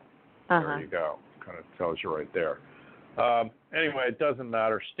 So there you go. Kind of tells you right there. Anyway, it doesn't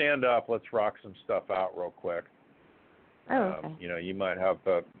matter. Stand up. Let's rock some stuff out real quick. Oh, okay. You might have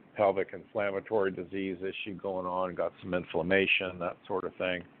a pelvic inflammatory disease issue going on, got some inflammation, that sort of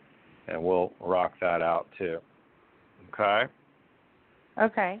thing, and we'll rock that out too. Okay?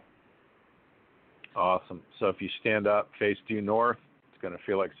 Okay. Awesome. So if you stand up, face due north, it's going to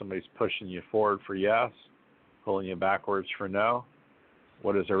feel like somebody's pushing you forward for yes, pulling you backwards for no.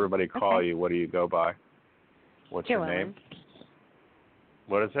 What does everybody call you? What do you go by? What's your name?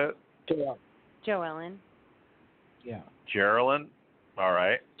 What is it? Joellen. Yeah. Geraldine? All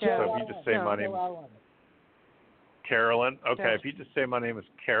right. So if you just say my name is Carolyn. Okay, if you just say my name is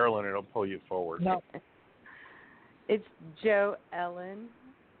Carolyn, it'll pull you forward. No. It's Joellen.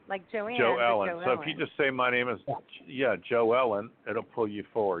 Like Joanne. Joellen. So if you just say my name is, Joellen, it'll pull you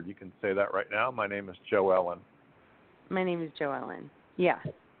forward. You can say that right now. My name is Joellen. My name is Joellen. Yeah,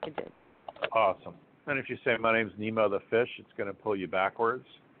 I did. Awesome. And if you say my name is Nemo the fish, it's going to pull you backwards.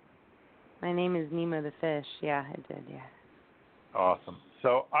 My name is Nemo the fish. Yeah, I did, yeah. Awesome.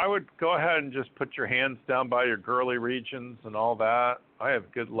 So I would go ahead and just put your hands down by your girly regions and all that. I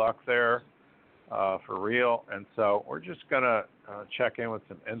have good luck there for real. And so we're just going to check in with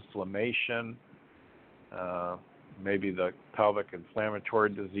some inflammation, maybe the pelvic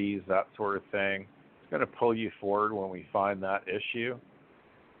inflammatory disease, that sort of thing. It's going to pull you forward when we find that issue.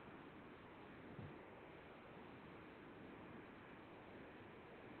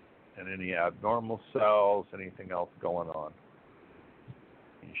 And any abnormal cells, anything else going on.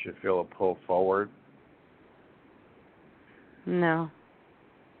 You should feel a pull forward. No.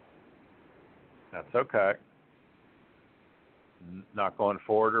 That's okay. Not going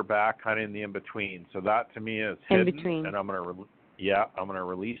forward or back, kind of in the in-between. So that to me is hidden. In between. And I'm going to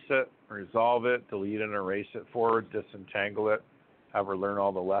release it, resolve it, delete and erase it forward, disentangle it, have her learn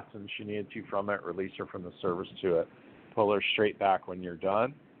all the lessons she needed to from it, release her from the service to it. Pull her straight back when you're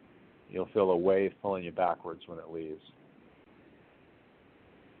done. You'll feel a wave pulling you backwards when it leaves.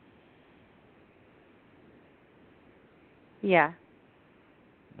 Yeah.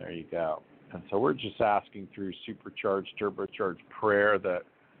 There you go. And so we're just asking through supercharged, turbocharged prayer that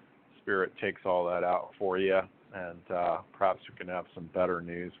Spirit takes all that out for you, and perhaps we can have some better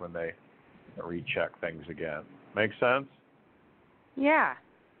news when they recheck things again. Make sense? Yeah.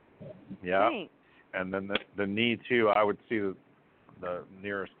 Yeah. Thanks. And then the knee too. I would see the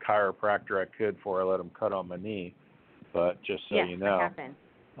nearest chiropractor I could for. I let him cut on my knee, but just so you know,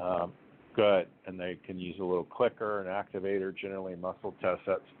 Good. And they can use a little clicker, an activator, generally muscle test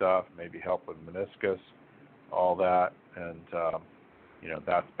that stuff, maybe help with meniscus, all that. And,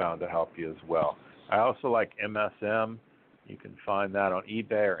 that's bound to help you as well. I also like MSM. You can find that on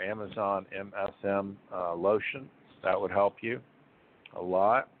eBay or Amazon, MSM lotion. That would help you a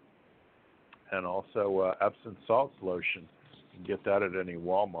lot. And also Epsom salts lotion. You can get that at any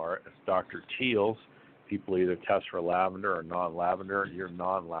Walmart. It's Dr. Teal's. People either test for lavender or non-lavender. You're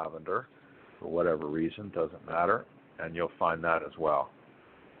non-lavender for whatever reason, doesn't matter. And you'll find that as well.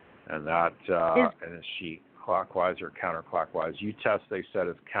 And that, and is she clockwise or counterclockwise? You test, they said,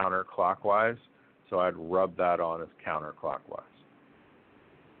 is counterclockwise. So I'd rub that on as counterclockwise.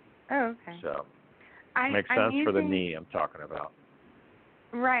 Oh, okay. So makes sense for the knee I'm talking about.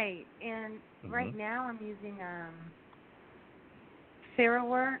 Right. And right now I'm using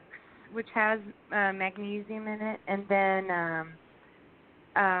TheraWorks, which has magnesium in it, and then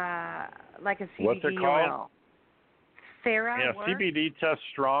like a CBD What's it called? oil. TheraWorks. Yeah, CBD tests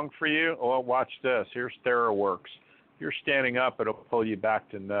strong for you. Oh, watch this. Here's TheraWorks. If you're standing up, it'll pull you back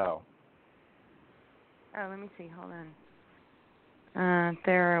to no. Oh, let me see. Hold on.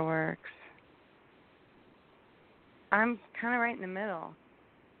 TheraWorks. I'm kind of right in the middle.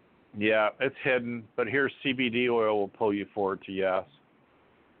 Yeah, it's hidden, but here's CBD oil will pull you forward to yes.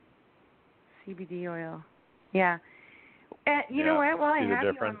 CBD oil. Yeah. You know what? While I have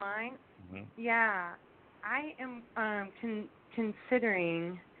you on mine, yeah, I am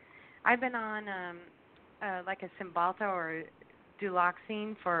considering. I've been on like a Cymbalta or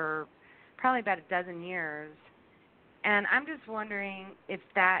Duloxetine for probably about a dozen years, and I'm just wondering if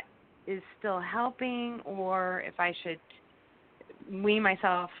that is still helping, or if I should wean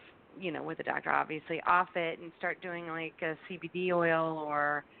myself, with the doctor obviously, off it and start doing like a CBD oil,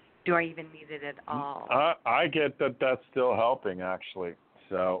 or do I even need it at all? I get that that's still helping, actually.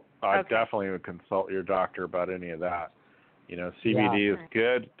 So I definitely would consult your doctor about any of that. CBD is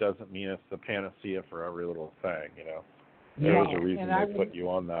good. Doesn't mean it's the panacea for every little thing, There's a reason they put you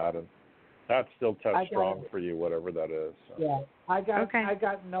on that, and that still tests strong for you, whatever that is. So. Yeah, I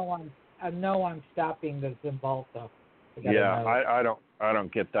got no on stopping the Cymbalta. Yeah, I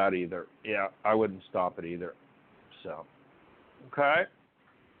don't get that either. Yeah, I wouldn't stop it either. So, okay.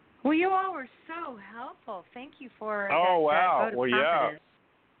 Well, you all were so helpful. Thank you for that. Oh, wow. Vote of well, yeah. confidence.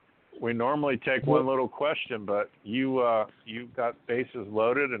 We normally take one little question, but you got bases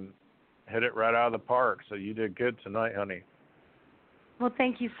loaded and hit it right out of the park. So you did good tonight, honey. Well,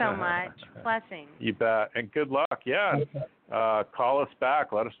 thank you so much. Blessings. You bet. And good luck. Yeah. Call us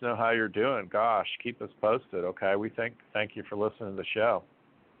back. Let us know how you're doing. Gosh, keep us posted, okay? Thank you for listening to the show.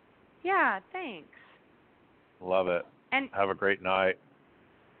 Yeah, thanks. Love it. And have a great night.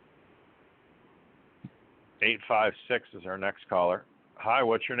 856 is our next caller. Hi,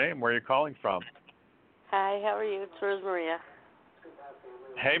 what's your name? Where are you calling from? Hi, how are you? It's Rose Maria.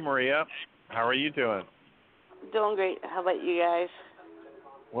 Hey, Maria. How are you doing? Doing great. How about you guys?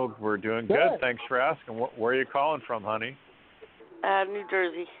 Well, we're doing good. Thanks for asking. Where are you calling from, honey? New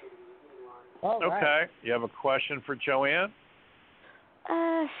Jersey. Oh, okay. Right. You have a question for Joanne?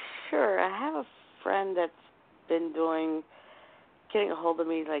 Sure. I have a friend that's been getting a hold of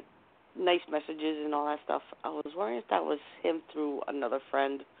me, like nice messages and all that stuff. I was wondering if that was him through another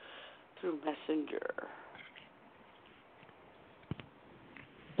friend through Messenger.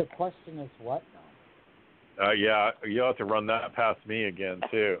 The question is what? Yeah, you'll have to run that past me again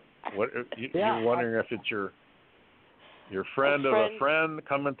too. You're wondering if it's your friend of a friend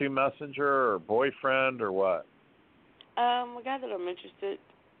coming through Messenger, or boyfriend, or what? A guy that I'm interested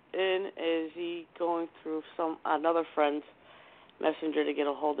in, is he going through another friend's Messenger to get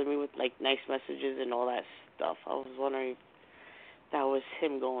a hold of me with like nice messages and all that stuff? I was wondering if that was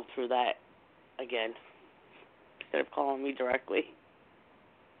him going through that again instead of calling me directly.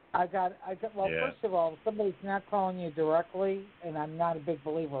 Well, first of all, if somebody's not calling you directly, and I'm not a big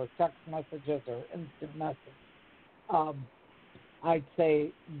believer of text messages or instant message, I'd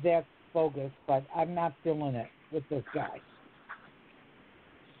say that's bogus, but I'm not feeling it with this guy.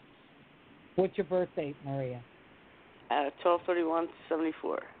 What's your birth date, Maria?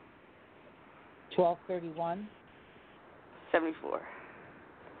 12/31/74. 12/31? 74.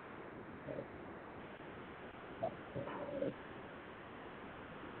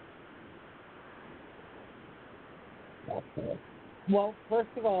 Well, first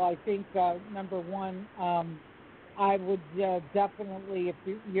of all, I think, number one, I would definitely, if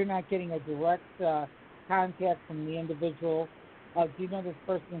you're not getting a direct contact from the individual, do you know this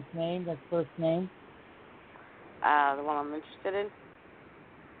person's name, this first name? The one I'm interested in?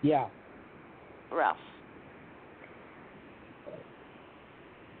 Yeah. Ralph.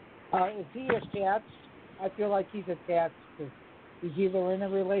 Is he attached? I feel like he's attached. He's either in a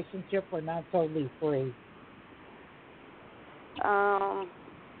relationship or not totally free.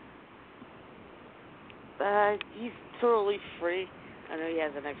 He's totally free. I know he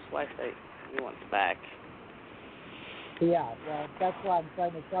has an ex-wife that he wants back. Yeah, well, that's why I'm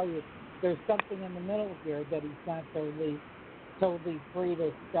trying to tell you. There's something in the middle here that he's not totally free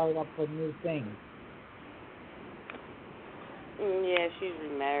to start up with new things. Yeah, she's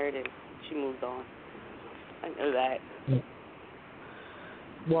remarried and she moved on. I know that.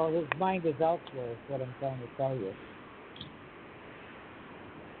 Well, his mind is elsewhere, is what I'm trying to tell you.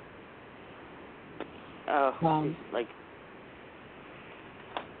 Oh, like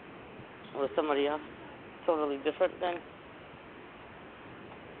with somebody else, totally different then.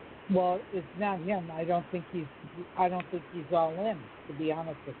 Well, it's not him. I don't think he's all in, to be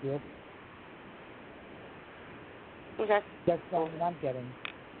honest with you. Okay. That's not what I'm getting.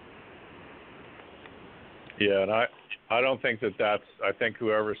 Yeah, and I don't think that's. I think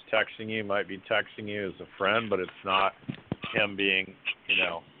whoever's texting you might be texting you as a friend, but it's not him being,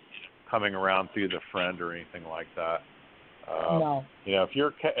 coming around through the friend or anything like that. No. If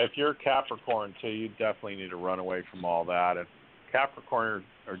you're Capricorn too, you definitely need to run away from all that. And Capricorn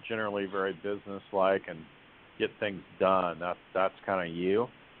are generally very businesslike and get things done. That's kind of you.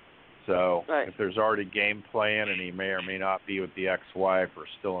 So right. If there's already game playing and he may or may not be with the ex-wife or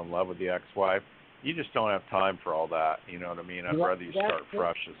still in love with the ex-wife, you just don't have time for all that. You know what I mean? I'd rather you start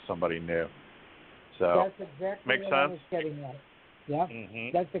fresh as somebody new. So that's exactly makes what sense? I was getting at. Yeah,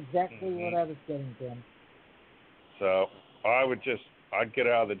 that's exactly what I was getting, Tim. So I'd get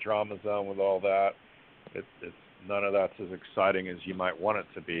out of the drama zone with all that. It's none of that's as exciting as you might want it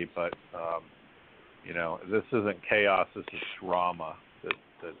to be, but this isn't chaos. This is drama that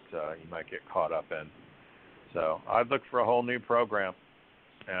you might get caught up in. So I'd look for a whole new program,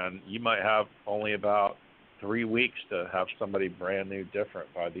 and you might have only about 3 weeks to have somebody brand new,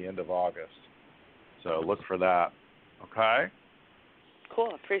 different by the end of August. So look for that. Okay.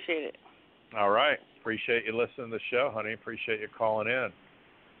 Cool. Appreciate it. All right. Appreciate you listening to the show, honey. Appreciate you calling in.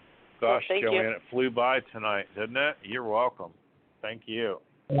 Gosh, Joanne, it flew by tonight, didn't it? You're welcome. Thank you.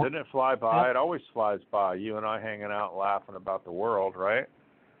 Yeah. Didn't it fly by? It always flies by. You and I hanging out laughing about the world, right?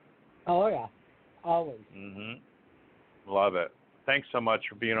 Oh, yeah. Always. Love it. Thanks so much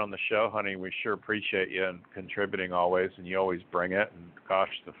for being on the show, honey. We sure appreciate you and contributing always, and you always bring it. And, gosh,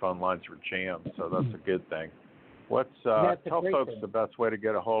 the phone lines were jammed, so that's a good thing. Tell folks the best way to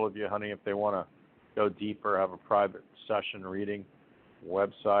get a hold of you, honey, if they want to go deeper, have a private session reading,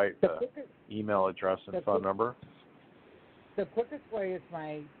 website, email address, and phone number. The quickest way is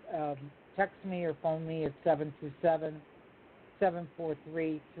my text me or phone me at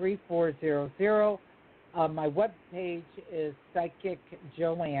 727-743-3400. My webpage is Psychic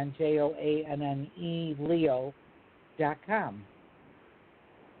Joanne, Joanne, Leo.com.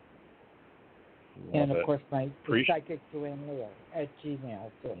 And, of course, my Psychic Joanne Leo at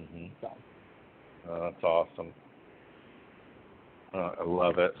Gmail. So. That's awesome. I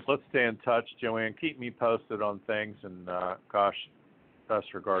love it. Let's stay in touch, Joanne. Keep me posted on things. And, gosh,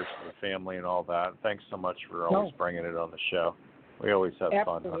 best regards to the family and all that. Thanks so much for always bringing it on the show. We always have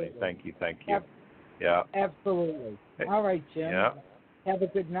fun, honey. Thank you. Yeah. Absolutely. All right, Jim. Yeah. Have a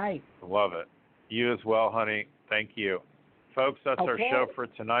good night. Love it. You as well, honey. Thank you. Folks, that's our show for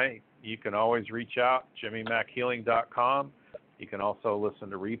tonight. You can always reach out, JimmyMacHealing.com. You can also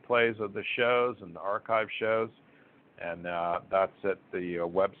listen to replays of the shows and the archive shows. And that's at the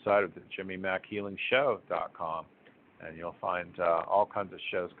website of the JimmyMacHealingShow.com. And you'll find all kinds of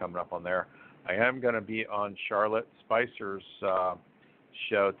shows coming up on there. I am going to be on Charlotte Spicer's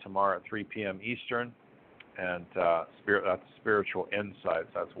show tomorrow at 3 p.m. Eastern. And that's Spiritual Insights.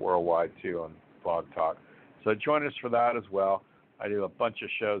 That's worldwide, too, on Blog Talk. So join us for that as well. I do a bunch of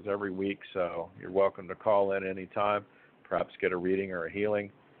shows every week, so you're welcome to call in anytime, perhaps get a reading or a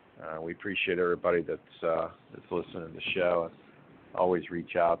healing. We appreciate everybody that's listening to the show, and always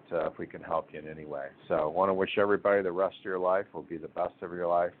reach out if we can help you in any way. So I want to wish everybody the rest of your life will be the best of your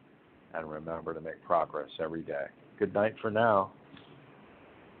life, and remember to make progress every day. Good night for now.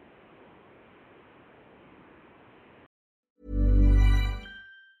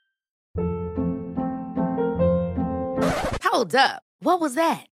 Hold up. What was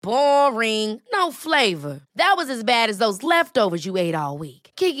that? Boring. No flavor. That was as bad as those leftovers you ate all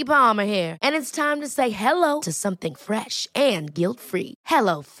week. Keke Palmer here, and it's time to say hello to something fresh and guilt-free.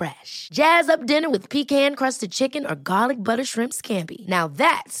 Hello Fresh. Jazz up dinner with pecan-crusted chicken or garlic butter shrimp scampi. Now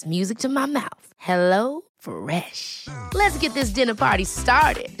that's music to my mouth. Hello Fresh. Let's get this dinner party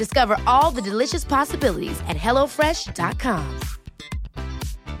started. Discover all the delicious possibilities at HelloFresh.com.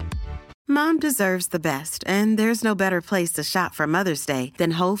 Mom deserves the best, and there's no better place to shop for Mother's Day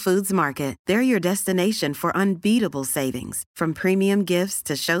than Whole Foods Market. They're your destination for unbeatable savings, from premium gifts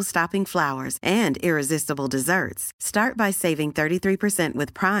to show-stopping flowers and irresistible desserts. Start by saving 33%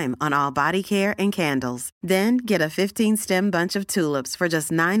 with Prime on all body care and candles. Then get a 15-stem bunch of tulips for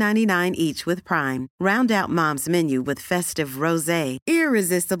just $9.99 each with Prime. Round out Mom's menu with festive rosé,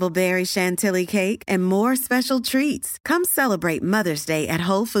 irresistible berry chantilly cake, and more special treats. Come celebrate Mother's Day at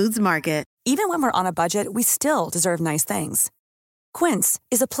Whole Foods Market. Even when we're on a budget, we still deserve nice things. Quince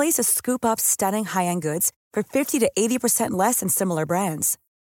is a place to scoop up stunning high-end goods for 50 to 80% less than similar brands.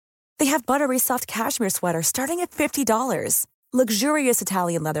 They have buttery soft cashmere sweaters starting at $50, luxurious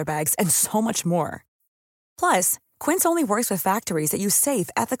Italian leather bags, and so much more. Plus, Quince only works with factories that use safe,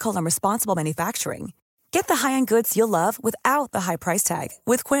 ethical, and responsible manufacturing. Get the high-end goods you'll love without the high price tag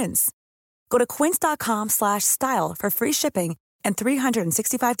with Quince. Go to quince.com/style for free shipping and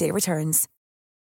 365-day returns.